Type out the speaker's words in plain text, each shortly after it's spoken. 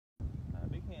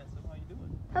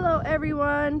Hello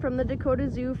everyone from the Dakota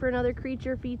Zoo for another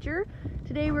creature feature.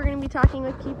 Today we're going to be talking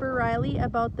with Keeper Riley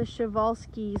about the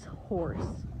Przewalski's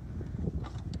horse.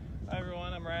 Hi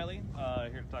everyone, I'm Riley,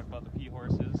 here to talk about the P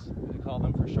horses. We call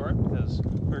them for short because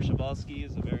Przewalski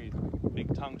is a very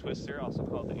big tongue twister, also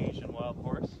called the Asian wild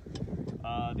horse.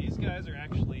 These guys are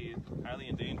actually highly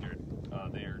endangered.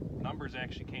 Their numbers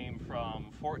actually came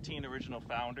from 14 original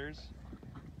founders.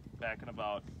 Back in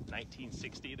about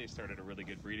 1960, they started a really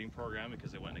good breeding program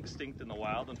because they went extinct in the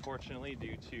wild, unfortunately,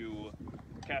 due to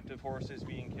captive horses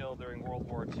being killed during World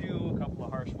War II, a couple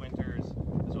of harsh winters,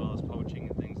 as well as poaching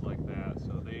and things like that.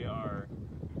 So they are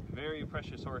very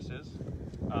precious horses.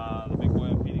 The big boy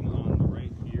I'm feeding on the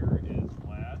right here is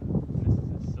Vlad, and this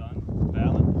is his son,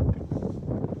 Valen.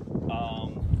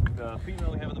 The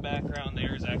female we have in the background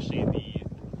there is actually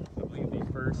I believe the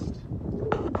first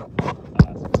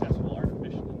successful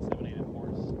artificial inseminated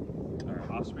horse,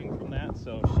 or offspring from that.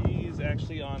 So she's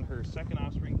actually on her second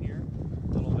offspring here,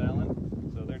 little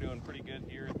Valen. So they're doing pretty good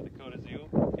here at the Dakota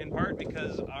Zoo, in part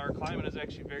because our climate is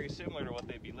actually very similar to what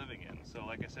they'd be living in. So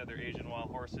like I said, they're Asian wild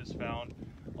horses found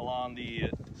along the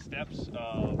steppes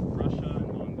of Russia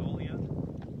and Mongolia.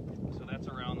 So that's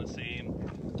around the same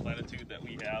latitude that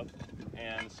we have.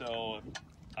 And so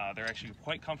they're actually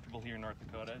quite comfortable here in North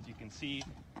Dakota. As you can see,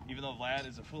 even though Vlad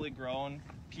is a fully grown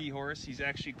P horse, he's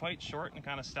actually quite short and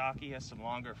kind of stocky. He has some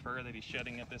longer fur that he's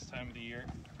shedding at this time of the year.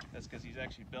 That's because he's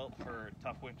actually built for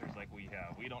tough winters like we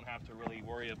have. We don't have to really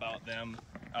worry about them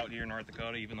out here in North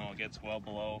Dakota, even though it gets well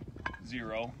below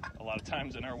zero a lot of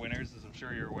times in our winters, as I'm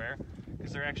sure you're aware,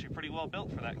 because they're actually pretty well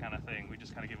built for that kind of thing. We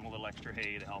just kind of give them a little extra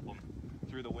hay to help them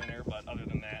through the winter, but other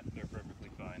than that, they're perfectly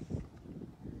fine.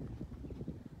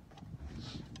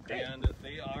 And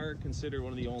they are considered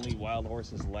one of the only wild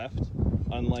horses left.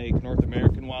 Unlike North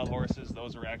American wild horses,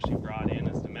 those were actually brought in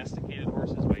as domesticated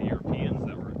horses by Europeans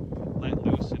that were let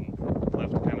loose and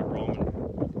left to kind of roam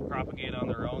and propagate on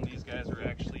their own. These guys are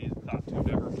actually thought to have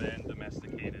never been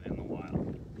domesticated in the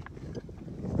wild.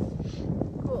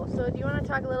 Cool. So do you want to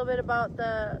talk a little bit about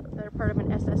they're part of an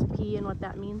SSP and what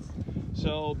that means?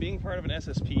 So being part of an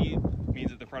SSP means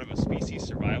that they're part of a species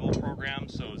survival program.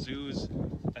 So zoos,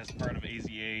 as part of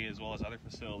AZA, as well as other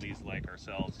facilities like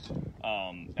ourselves,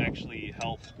 actually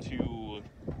help to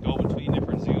go between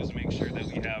different zoos and make sure that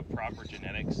we have proper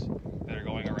genetics that are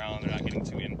going around. They're not getting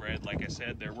too inbred. Like I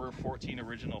said, there were 14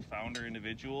 original founder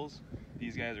individuals.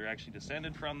 These guys are actually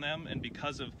descended from them, and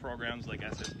because of programs like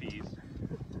SSPs,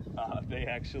 they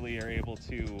actually are able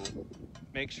to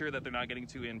make sure that they're not getting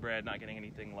too inbred, not getting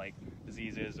anything like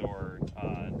diseases or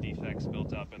defects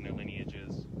built up in their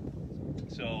lineages.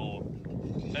 So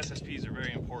SSPs are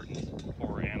very important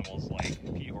for animals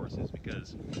like P horses,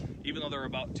 because even though there are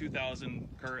about 2,000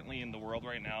 currently in the world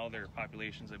right now, their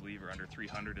populations, I believe, are under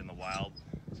 300 in the wild.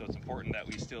 So it's important that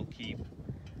we still keep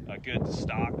a good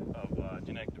stock of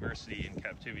genetic diversity in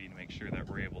captivity to make sure that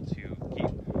we're able to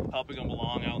keep helping them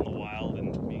along out in the wild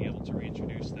and being able to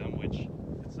reintroduce them, which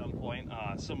at some point,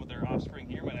 some of their offspring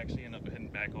here might actually end up heading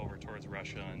back over towards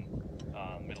Russia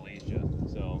and Middle Asia.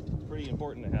 So pretty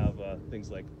important to have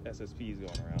things like SSPs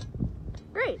going around.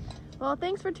 Great. Well,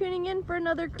 thanks for tuning in for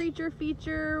another creature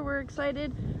feature. We're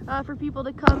excited for people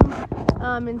to come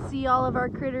and see all of our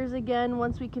critters again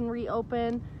once we can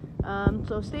reopen.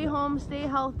 So stay home, stay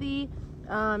healthy,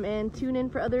 and tune in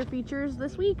for other features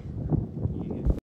this week.